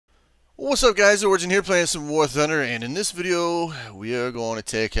What's up, guys? Origin here playing some WarThunder, and in this video we are going to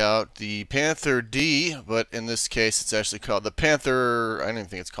take out the Panther D, but in this case it's actually called the Panther. I don't even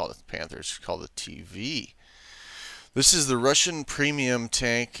think it's called the Panther, it's called the TV. This is the Russian premium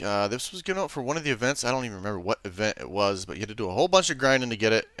tank. This was given out for one of the events. I don't even remember what event it was, but you had to do a whole bunch of grinding to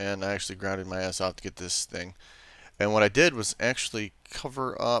get it, and I actually grinded my ass off to get this thing. And what I did was actually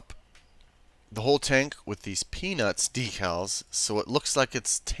cover up the whole tank with these peanuts decals so it looks like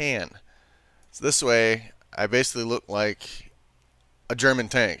it's tan. So this way, I basically look like a German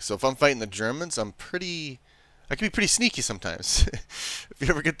tank. So if I'm fighting the Germans, I can be pretty sneaky sometimes. If you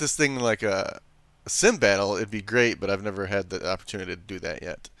ever get this thing like a sim battle, it'd be great, but I've never had the opportunity to do that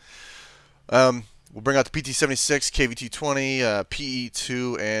yet. We'll bring out the PT-76, KVT-20,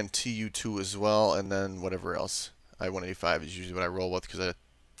 PE-2, and TU-2 as well, and then whatever else. I-185 is usually what I roll with because I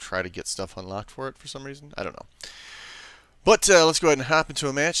try to get stuff unlocked for it for some reason. I don't know. But let's go ahead and hop into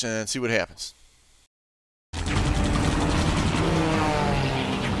a match and see what happens.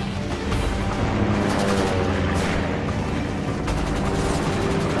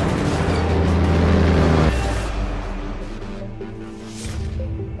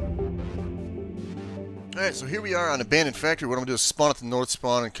 Alright, so here we are on Abandoned Factory. What I'm going to do is spawn at the north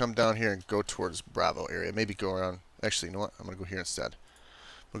spawn and come down here and go towards Bravo area. Maybe go around. Actually, you know what? I'm going to go here instead.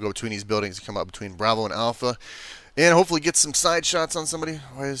 We'll go between these buildings and come up between Bravo and Alpha. And hopefully get some side shots on somebody.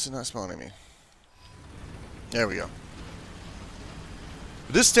 Why is it not spawning me? There we go.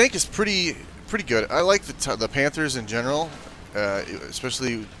 This tank is pretty good. I like the Panthers in general,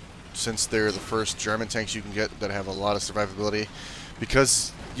 especially since they're the first German tanks you can get that have a lot of survivability,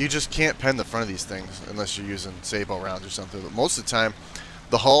 because you just can't pen the front of these things unless you're using Sabo rounds or something. But most of the time,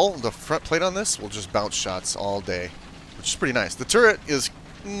 the hull, the front plate on this, will just bounce shots all day, which is pretty nice. The turret is,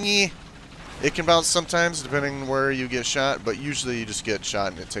 it can bounce sometimes depending on where you get shot, but usually you just get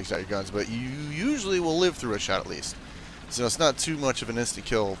shot and it takes out your guns. But you usually will live through a shot at least. So it's not too much of an instant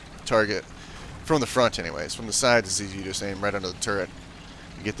kill target from the front anyways. From the sides it's easy to just aim right under the turret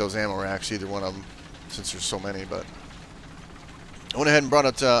and get those ammo racks, either one of them, since there's so many. But I went ahead and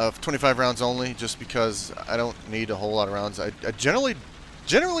brought out 25 rounds only, just because I don't need a whole lot of rounds. I generally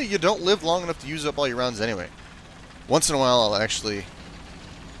you don't live long enough to use up all your rounds anyway. Once in a while I'll actually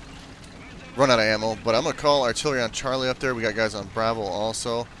run out of ammo, but I'm going to call artillery on Charlie up there. We got guys on Bravo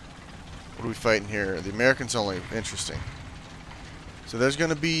also. What are we fighting here? The Americans only. Interesting. So there's going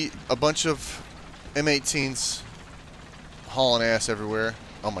to be a bunch of M18s hauling ass everywhere.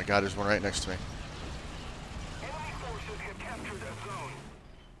 Oh my god, there's one right next to me.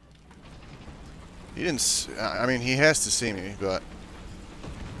 He didn't. I mean, he has to see me, but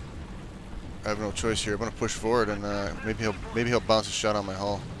I have no choice here. I'm going to push forward, and maybe he'll bounce a shot on my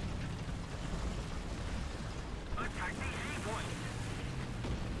hull.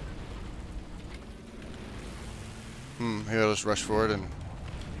 Maybe I'll just rush forward and...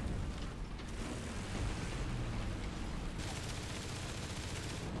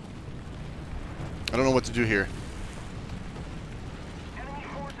 I don't know what to do here.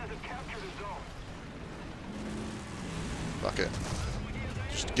 Fuck it.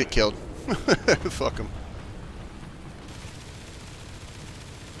 Just get killed. Fuck him.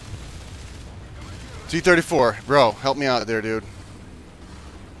 T-34, bro, help me out there, dude.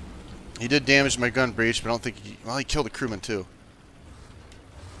 He did damage my gun breach, but I don't think he... Well, he killed a crewman, too.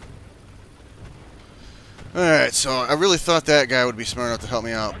 Alright, so I really thought that guy would be smart enough to help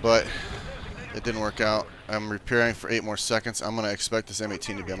me out, but it didn't work out. I'm repairing for 8 more seconds. I'm going to expect this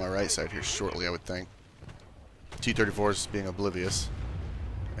M18 to be on my right side here shortly, I would think. T-34 is being oblivious.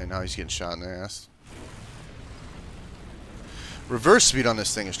 And now he's getting shot in the ass. Reverse speed on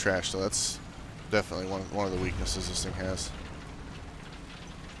this thing is trash, so that's definitely one of the weaknesses this thing has.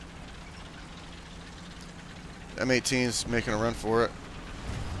 M18's making a run for it.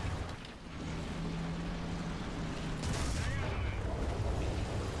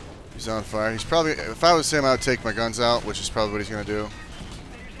 He's on fire. He's probably, if I was him, I would take my guns out, which is probably what he's going to do.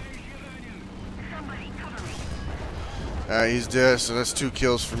 He's dead, so that's 2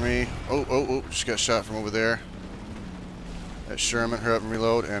 kills for me. Oh, just got shot from over there. That's Sherman. Hurry up and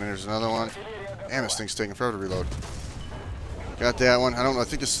reload. And there's another one. Damn, this thing's taking forever to reload. Got that one. I don't know. I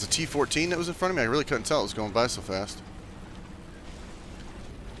think this is the T-14 that was in front of me. I really couldn't tell. It was going by so fast.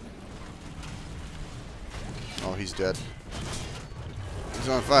 Oh, he's dead. He's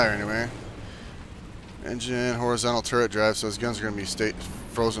on fire anyway. Engine, horizontal turret drive, so his guns are going to be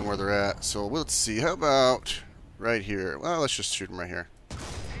frozen where they're at. So let's see. How about right here? Well, let's just shoot him right here.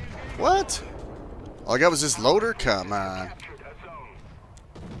 What? All I got was this loader? Come on.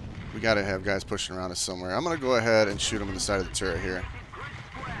 We gotta have guys pushing around us somewhere. I'm gonna go ahead and shoot him in the side of the turret here.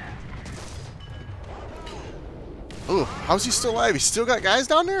 Ooh, how's he still alive? He's still got guys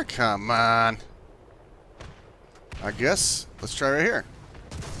down there? Come on. I guess. Let's try right here.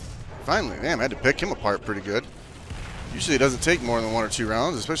 Finally. Damn, I had to pick him apart pretty good. Usually it doesn't take more than 1 or 2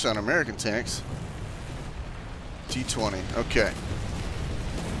 rounds, especially on American tanks. T-20. Okay.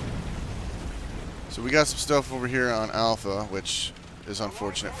 So we got some stuff over here on Alpha, which is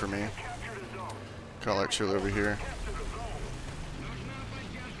unfortunate for me. Call artillery over here.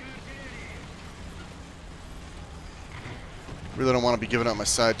 Really don't want to be giving up my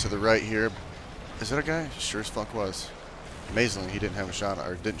side to the right here. Is that a guy? Sure as fuck was. Amazingly, he didn't have a shot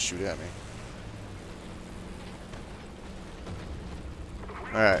or didn't shoot at me.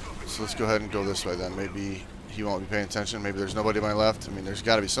 Alright, so let's go ahead and go this way then. Maybe he won't be paying attention. Maybe there's nobody to my left. I mean, there's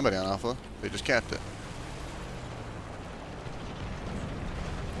got to be somebody on Alpha. They just capped it.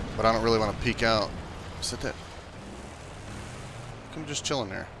 But I don't really want to peek out. Is that? I'm just chilling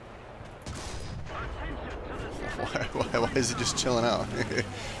there. Why is it just chilling out?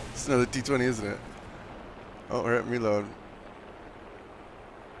 It's another T-20, isn't it? Oh, we're at reload.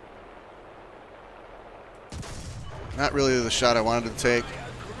 Not really the shot I wanted to take,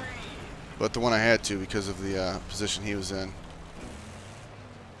 but the one I had to because of the position he was in.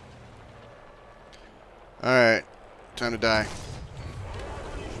 Alright, time to die.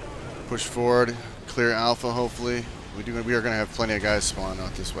 Push forward, clear Alpha hopefully. We are going to have plenty of guys spawn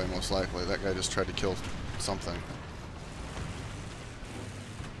out this way most likely. That guy just tried to kill something.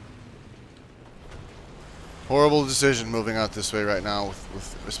 Horrible decision moving out this way right now,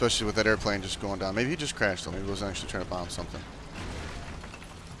 especially with that airplane just going down. Maybe he just crashed though. Maybe he wasn't actually trying to bomb something.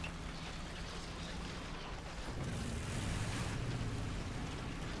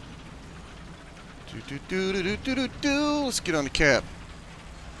 Let's get on the cap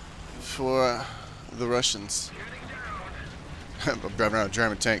for the Russians. I'm driving around a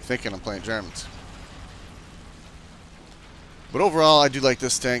German tank thinking I'm playing Germans. But overall, I do like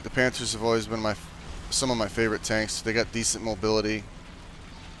this tank. The Panthers have always been some of my favorite tanks. They got decent mobility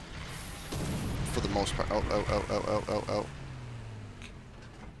for the most part. Oh.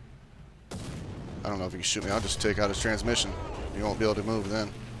 I don't know if he can shoot me. I'll just take out his transmission. You won't be able to move then.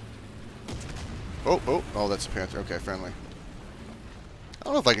 Oh, that's a Panther. Okay, friendly. I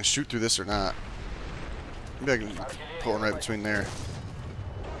don't know if I can shoot through this or not. Maybe I can pull one right between there.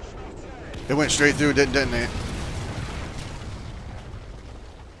 It went straight through, didn't detonate.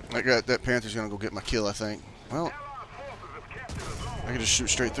 That Panther's gonna go get my kill, I think. Well, I can just shoot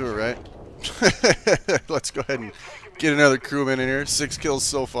straight through it, right? Let's go ahead and get another crewman in here. 6 kills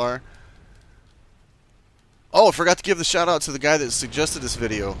so far. Oh, I forgot to give the shout out to the guy that suggested this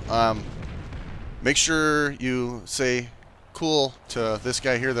video. Make sure you say cool to this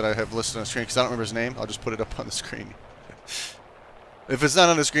guy here that I have listed on the screen, because I don't remember his name. I'll just put it up on the screen. If it's not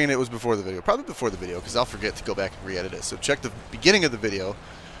on the screen, it was before the video. Probably before the video, because I'll forget to go back and re-edit it. So check the beginning of the video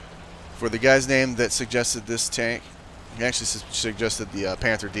for the guy's name that suggested this tank. He actually suggested the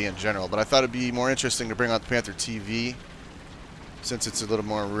Panther D in general, but I thought it'd be more interesting to bring out the Panther T-V since it's a little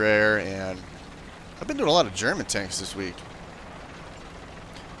more rare, and I've been doing a lot of German tanks this week.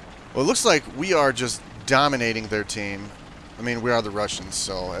 Well, it looks like we are just dominating their team. I mean, we are the Russians,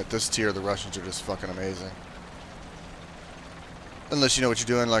 so at this tier, the Russians are just fucking amazing. Unless you know what you're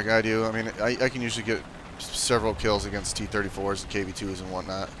doing like I do. I mean, I can usually get several kills against T-34s and KV-2s and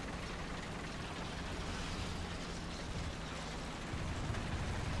whatnot.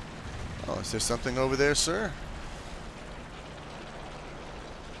 Oh, is there something over there, sir?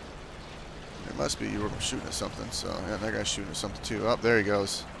 There must be. You were shooting at something, so yeah, that guy's shooting at something too. Oh, there he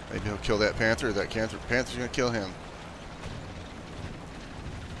goes. Maybe he'll kill that Panther, or that Panther's gonna kill him.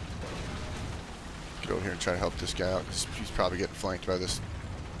 Get over here and try to help this guy out, because he's probably getting flanked by this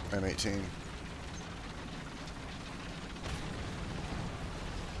M18.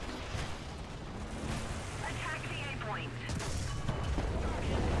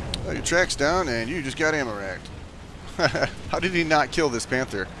 Oh, your track's down, and you just got ammo racked. How did he not kill this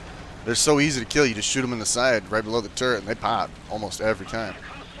Panther? They're so easy to kill. You just shoot them in the side, right below the turret, and they pop almost every time.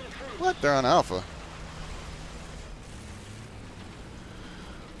 What? They're on Alpha.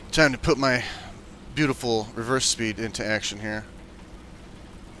 Time to put my beautiful reverse speed into action here.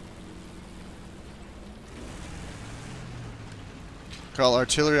 Call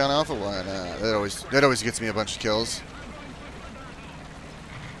artillery on Alpha? Why not? That always gets me a bunch of kills.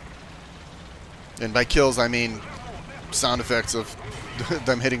 And by kills, I mean sound effects of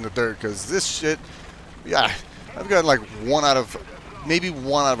them hitting the dirt, because this shit, yeah, I've got like maybe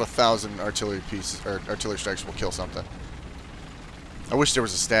one out of 1,000 artillery pieces, or artillery strikes will kill something. I wish there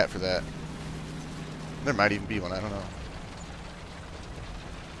was a stat for that. There might even be one, I don't know.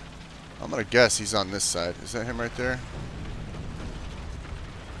 I'm gonna guess he's on this side. Is that him right there?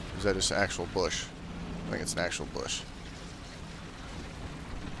 Or is that just an actual bush? I think it's an actual bush.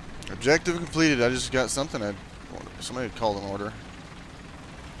 Objective completed. I just got something. Somebody called an order.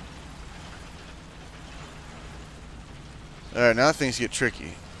 Alright, now things get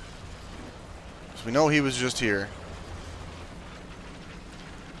tricky. So we know he was just here.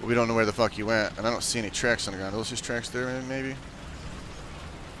 But we don't know where the fuck he went. And I don't see any tracks on the ground. Are those just tracks there, maybe?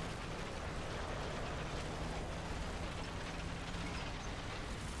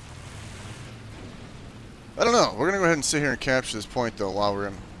 I don't know. We're going to go ahead and sit here and capture this point, though, while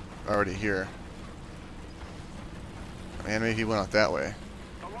we're already here. Man, maybe he went out that way.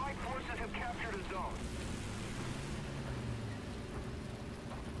 Allied forces have captured a zone.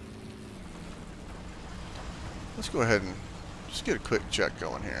 Let's go ahead and just get a quick check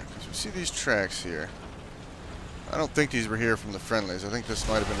going here. Because we see these tracks here. I don't think these were here from the friendlies. I think this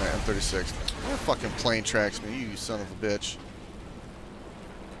might have been that M36. Where fucking plane tracks me, you son of a bitch.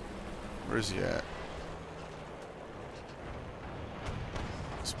 Where's he at?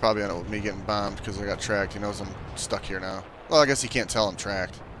 It's probably end up with me getting bombed because I got tracked. He knows I'm stuck here now. Well, I guess he can't tell I'm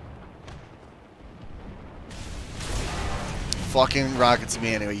tracked. Fucking rockets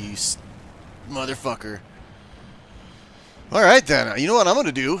me anyway, you motherfucker. Alright then, you know what I'm going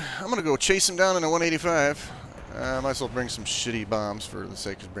to do? I'm going to go chase him down in a 185. I might as well bring some shitty bombs for the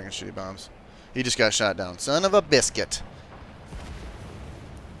sake of bringing shitty bombs. He just got shot down. Son of a biscuit.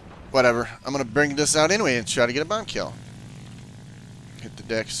 Whatever. I'm going to bring this out anyway and try to get a bomb kill. Hit the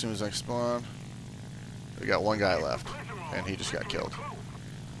deck as soon as I spawn. We got one guy left, and he just got killed.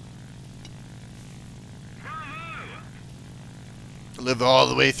 Live all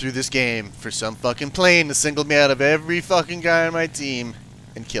the way through this game for some fucking plane to single me out of every fucking guy on my team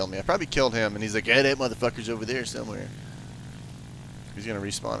and kill me. I probably killed him, and he's like, hey, that motherfucker's over there somewhere. He's gonna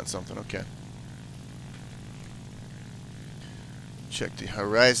respawn at something. Okay. Check the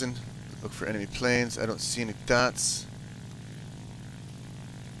horizon. Look for enemy planes. I don't see any dots.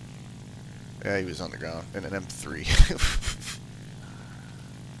 Yeah, he was on the ground in an M3.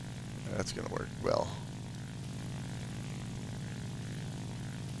 That's gonna work well.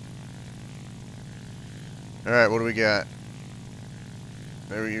 Alright, what do we got?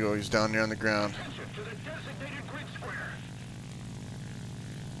 There we go, he's down there on the ground.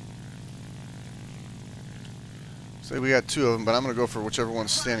 Say we got two of them, but I'm gonna go for whichever one's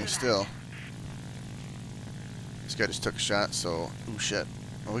standing still. This guy just took a shot, so... Ooh, shit.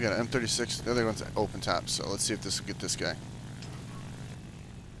 Oh, we got an M36. The other one's open top, so let's see if this will get this guy.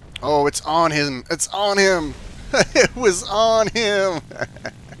 Oh, it's on him! It's on him! It was on him!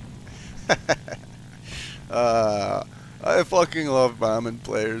 I fucking love bombing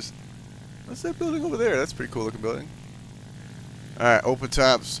players. What's that building over there? That's a pretty cool looking building. Alright, open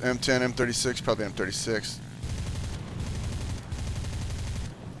tops, M10, M36, probably M36.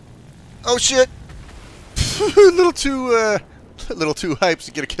 Oh shit! a little too hyped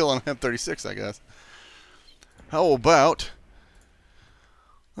to get a kill on M36, I guess. How about...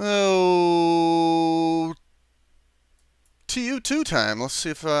 Oh... TU2 time. Let's see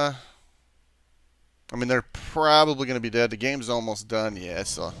if, I mean, they're probably going to be dead. The game's almost done, yeah,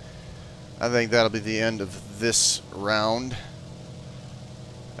 so... I think that'll be the end of this round.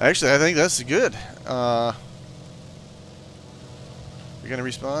 Actually, I think that's good. You're going to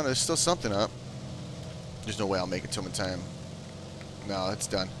respawn? There's still something up. There's no way I'll make it to him in time. No, it's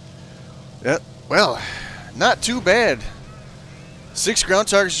done. Yep. Well, not too bad. 6 ground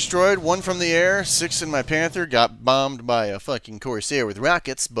targets destroyed, 1 from the air, 6 in my Panther. Got bombed by a fucking Corsair with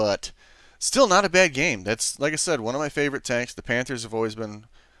rockets, but still not a bad game. That's, like I said, one of my favorite tanks. The Panthers have always been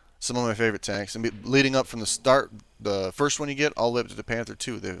some of my favorite tanks. And leading up from the start, the first one you get, all the way up to the Panther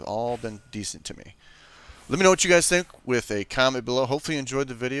 2, they've all been decent to me. Let me know what you guys think with a comment below. Hopefully you enjoyed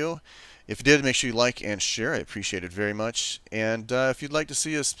the video. If you did, make sure you like and share. I appreciate it very much. And if you'd like to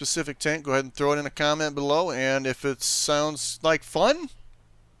see a specific tank, go ahead and throw it in a comment below. And if it sounds like fun,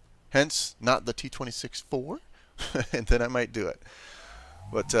 hence not the T-26-4, and then I might do it.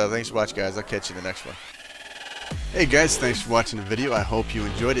 But thanks for watching, guys. I'll catch you in the next one. Hey guys, thanks for watching the video. I hope you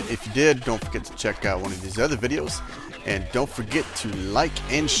enjoyed it. If you did, don't forget to check out one of these other videos. And don't forget to like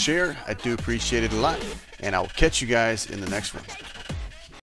and share. I do appreciate it a lot. And I will catch you guys in the next one.